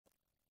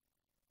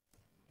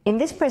In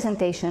this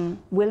presentation,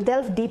 we'll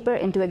delve deeper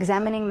into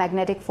examining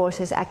magnetic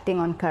forces acting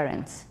on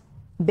currents.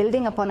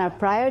 Building upon our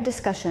prior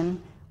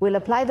discussion, we'll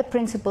apply the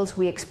principles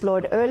we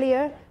explored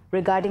earlier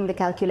regarding the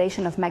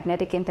calculation of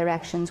magnetic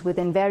interactions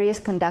within various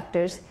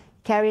conductors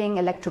carrying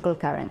electrical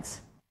currents.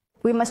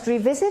 We must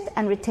revisit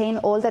and retain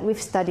all that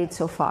we've studied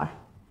so far.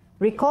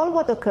 Recall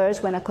what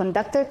occurs when a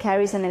conductor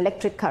carries an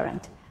electric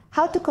current,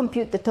 how to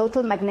compute the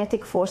total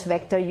magnetic force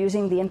vector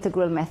using the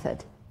integral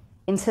method.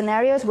 In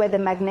scenarios where the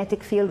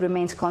magnetic field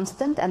remains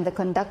constant and the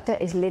conductor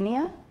is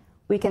linear,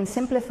 we can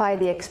simplify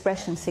the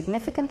expression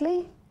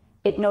significantly.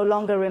 It no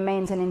longer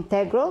remains an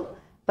integral,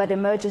 but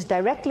emerges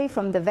directly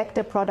from the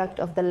vector product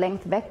of the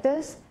length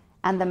vectors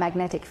and the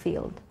magnetic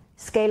field,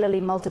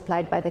 scalarly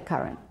multiplied by the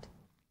current.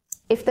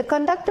 If the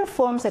conductor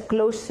forms a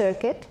closed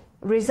circuit,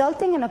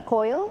 resulting in a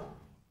coil,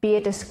 be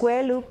it a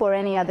square loop or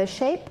any other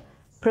shape,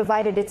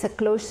 provided it's a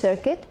closed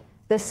circuit,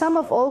 the sum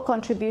of all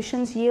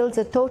contributions yields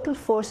a total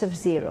force of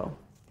 0.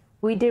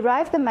 We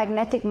derive the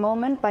magnetic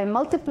moment by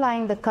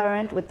multiplying the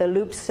current with the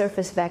loop's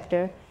surface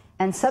vector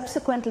and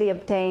subsequently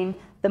obtain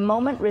the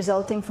moment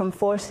resulting from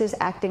forces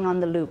acting on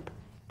the loop,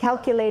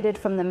 calculated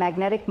from the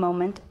magnetic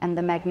moment and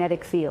the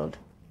magnetic field.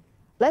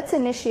 Let's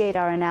initiate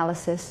our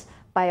analysis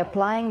by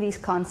applying these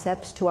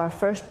concepts to our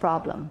first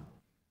problem.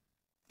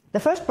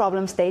 The first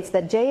problem states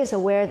that J is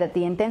aware that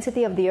the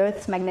intensity of the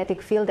Earth's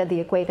magnetic field at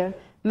the equator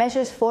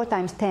measures 4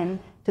 × 10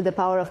 to the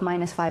power of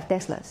 -5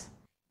 teslas.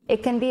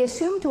 It can be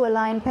assumed to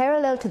align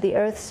parallel to the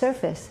Earth's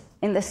surface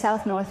in the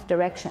south-north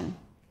direction.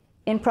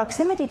 In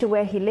proximity to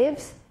where he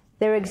lives,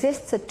 there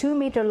exists a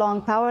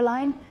 2-meter-long power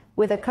line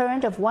with a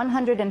current of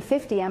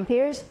 150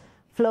 amperes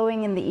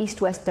flowing in the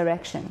east-west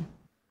direction.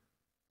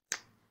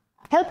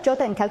 Help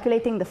Jota in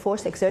calculating the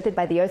force exerted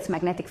by the Earth's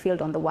magnetic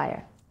field on the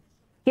wire.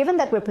 Given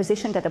that we're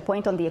positioned at a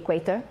point on the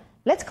equator,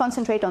 let's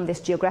concentrate on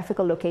this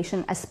geographical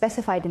location as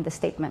specified in the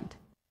statement.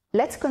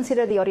 Let's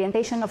consider the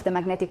orientation of the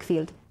magnetic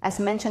field, as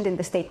mentioned in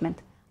the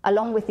statement,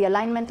 along with the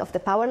alignment of the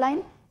power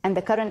line and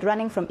the current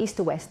running from east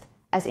to west,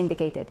 as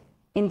indicated.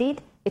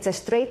 Indeed, it's a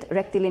straight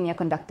rectilinear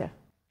conductor.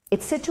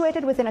 It's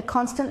situated within a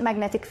constant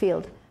magnetic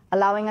field,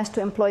 allowing us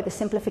to employ the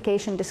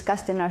simplification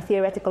discussed in our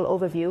theoretical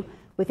overview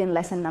within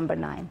lesson number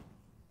 9.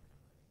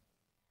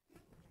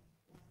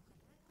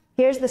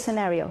 Here's the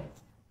scenario.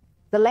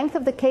 The length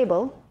of the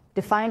cable,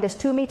 defined as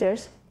 2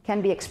 meters,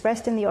 can be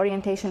expressed in the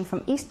orientation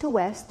from east to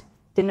west,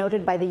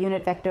 denoted by the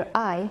unit vector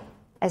I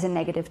as a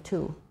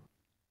 -2.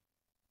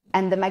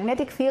 And the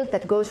magnetic field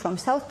that goes from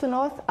south to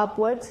north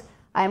upwards,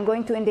 I am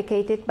going to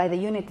indicate it by the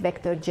unit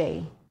vector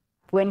J.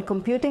 When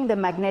computing the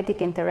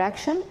magnetic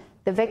interaction,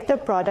 the vector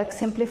product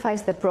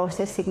simplifies the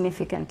process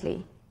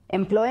significantly.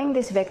 Employing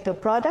this vector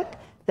product,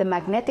 the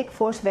magnetic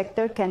force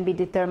vector can be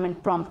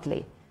determined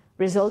promptly,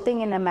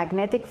 resulting in a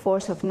magnetic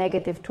force of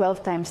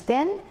 -12 ×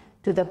 10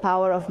 to the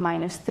power of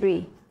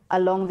 -3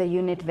 along the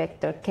unit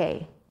vector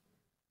K.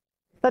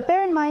 But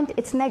bear in mind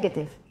it's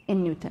negative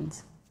in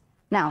newtons.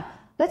 Now,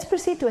 let's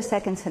proceed to a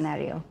second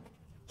scenario.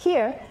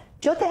 Here,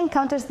 Jota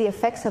encounters the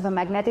effects of a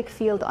magnetic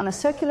field on a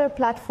circular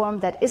platform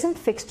that isn't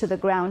fixed to the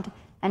ground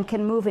and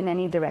can move in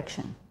any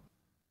direction.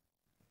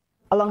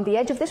 Along the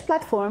edge of this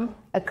platform,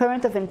 a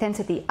current of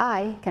intensity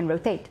I can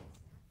rotate.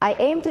 I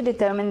aim to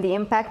determine the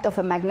impact of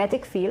a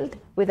magnetic field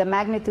with a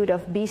magnitude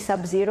of B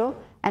sub 0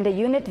 and a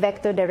unit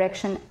vector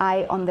direction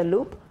I on the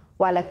loop,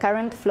 while a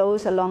current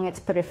flows along its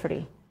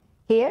periphery.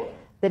 Here,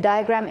 the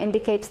diagram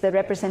indicates the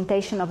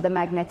representation of the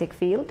magnetic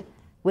field,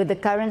 with the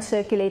current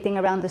circulating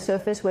around the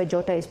surface where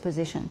Jota is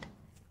positioned.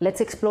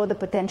 Let's explore the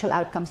potential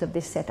outcomes of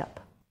this setup.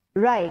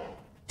 Right,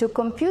 to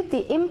compute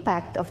the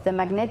impact of the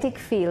magnetic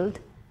field,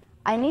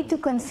 I need to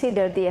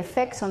consider the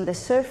effects on the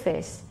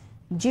surface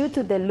due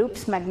to the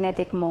loop's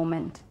magnetic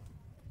moment.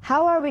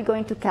 How are we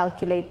going to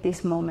calculate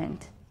this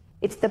moment?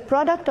 It's the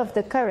product of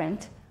the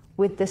current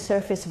with the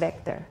surface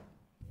vector.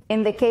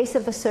 In the case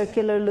of a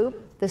circular loop,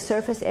 the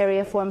surface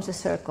area forms a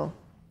circle.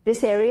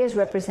 This area is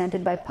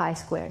represented by pi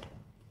squared.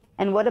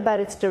 And what about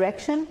its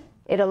direction?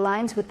 It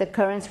aligns with the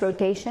current's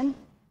rotation,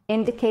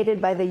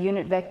 indicated by the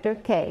unit vector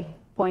K,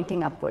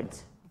 pointing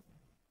upwards.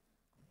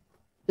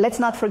 Let's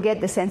not forget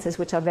the senses,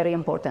 which are very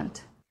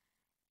important.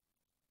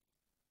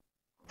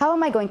 How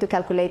am I going to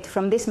calculate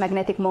from this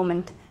magnetic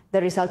moment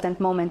the resultant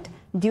moment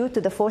due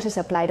to the forces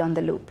applied on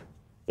the loop?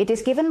 It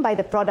is given by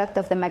the product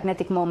of the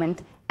magnetic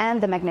moment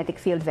and the magnetic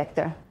field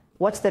vector.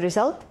 What's the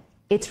result?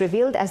 It's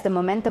revealed as the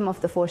momentum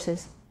of the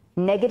forces,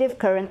 negative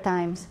current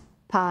times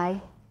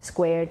pi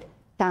squared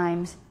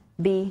times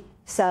B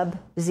sub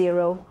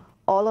 0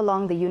 all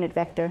along the unit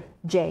vector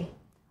J.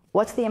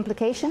 What's the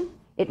implication?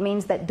 It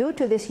means that due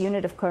to this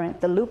unit of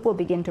current, the loop will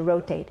begin to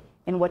rotate.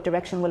 In what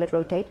direction will it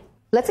rotate?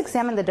 Let's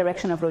examine the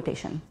direction of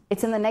rotation.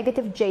 It's in the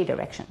negative J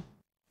direction.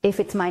 If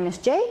it's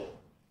 -J,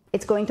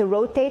 it's going to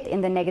rotate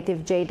in the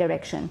negative J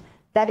direction.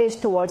 That is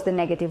towards the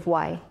negative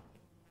Y.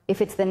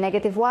 If it's the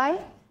negative Y,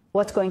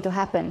 what's going to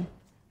happen?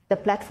 The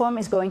platform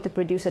is going to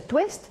produce a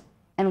twist,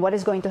 and what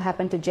is going to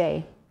happen to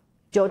J?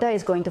 Jota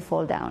is going to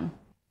fall down.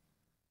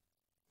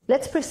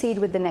 Let's proceed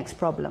with the next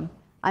problem.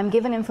 I'm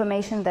given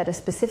information that a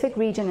specific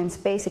region in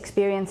space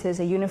experiences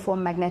a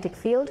uniform magnetic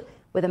field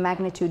with a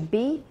magnitude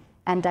b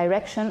and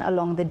direction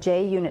along the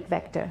j unit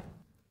vector.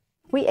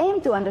 We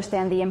aim to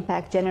understand the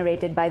impact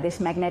generated by this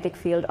magnetic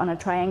field on a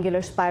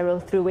triangular spiral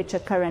through which a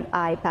current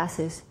I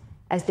passes,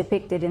 as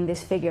depicted in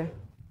this figure.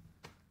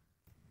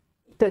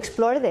 To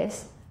explore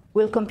this,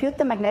 we'll compute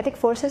the magnetic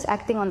forces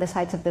acting on the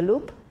sides of the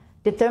loop,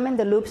 determine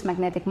the loop's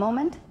magnetic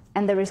moment,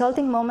 and the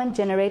resulting moment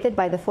generated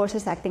by the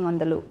forces acting on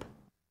the loop.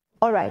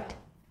 All right,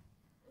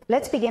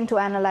 let's begin to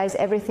analyze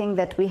everything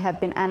that we have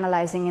been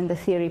analyzing in the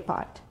theory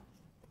part.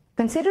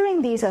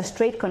 Considering these are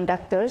straight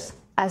conductors,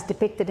 as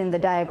depicted in the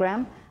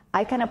diagram,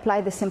 I can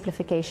apply the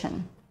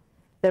simplification.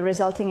 The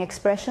resulting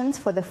expressions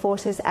for the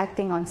forces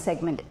acting on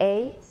segment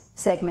A,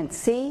 segment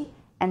C,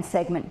 and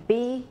segment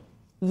B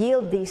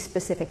yield these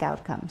specific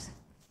outcomes.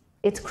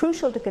 It's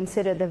crucial to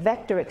consider the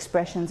vector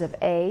expressions of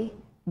A,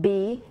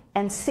 B,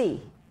 and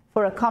C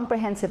for a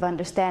comprehensive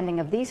understanding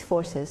of these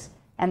forces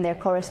and their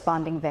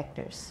corresponding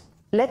vectors.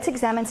 Let's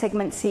examine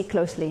segment C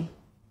closely.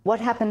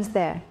 What happens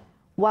there?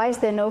 Why is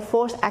there no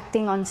force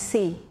acting on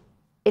C?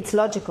 It's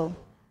logical.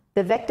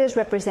 The vectors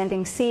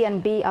representing C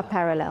and B are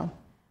parallel.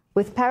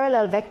 With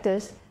parallel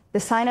vectors, the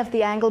sign of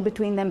the angle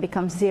between them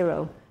becomes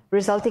 0,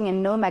 resulting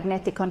in no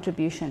magnetic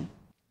contribution.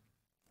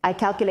 I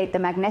calculate the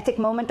magnetic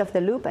moment of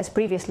the loop as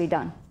previously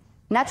done.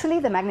 Naturally,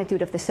 the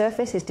magnitude of the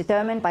surface is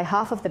determined by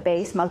half of the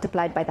base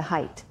multiplied by the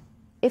height.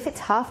 If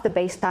it's half the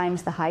base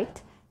times the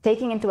height,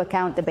 taking into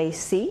account the base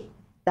C,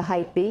 the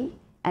height B,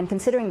 and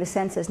considering the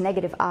sense as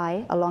negative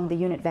I along the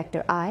unit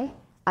vector I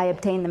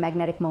obtain the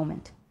magnetic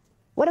moment.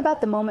 What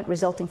about the moment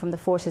resulting from the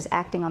forces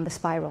acting on the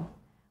spiral?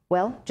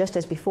 Well, just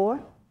as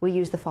before, we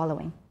use the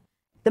following.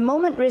 The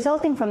moment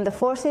resulting from the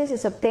forces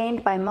is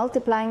obtained by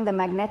multiplying the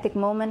magnetic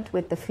moment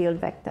with the field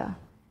vector.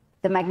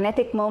 The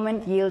magnetic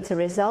moment yields a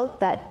result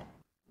that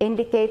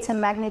indicates a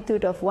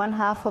magnitude of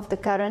 1/2 of the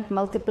current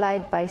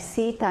multiplied by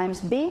C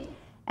times B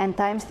and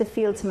times the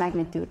field's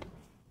magnitude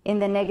in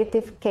the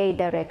negative K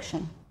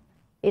direction.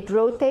 It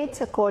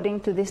rotates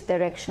according to this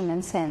direction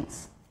and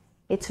sense.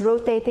 It's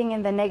rotating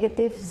in the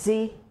negative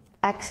Z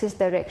axis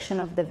direction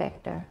of the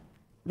vector.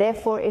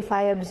 Therefore, if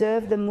I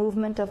observe the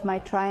movement of my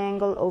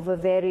triangle over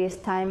various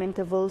time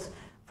intervals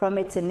from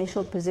its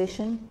initial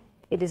position,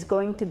 it is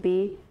going to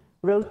be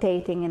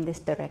rotating in this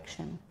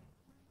direction.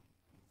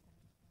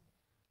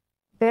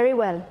 Very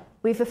well.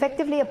 We've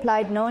effectively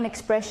applied known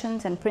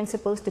expressions and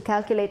principles to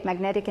calculate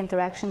magnetic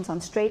interactions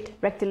on straight,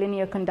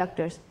 rectilinear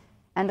conductors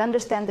and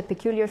understand the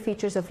peculiar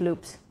features of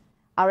loops.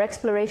 Our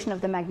exploration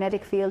of the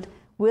magnetic field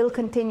will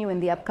continue in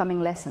the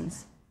upcoming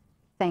lessons.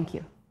 Thank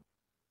you.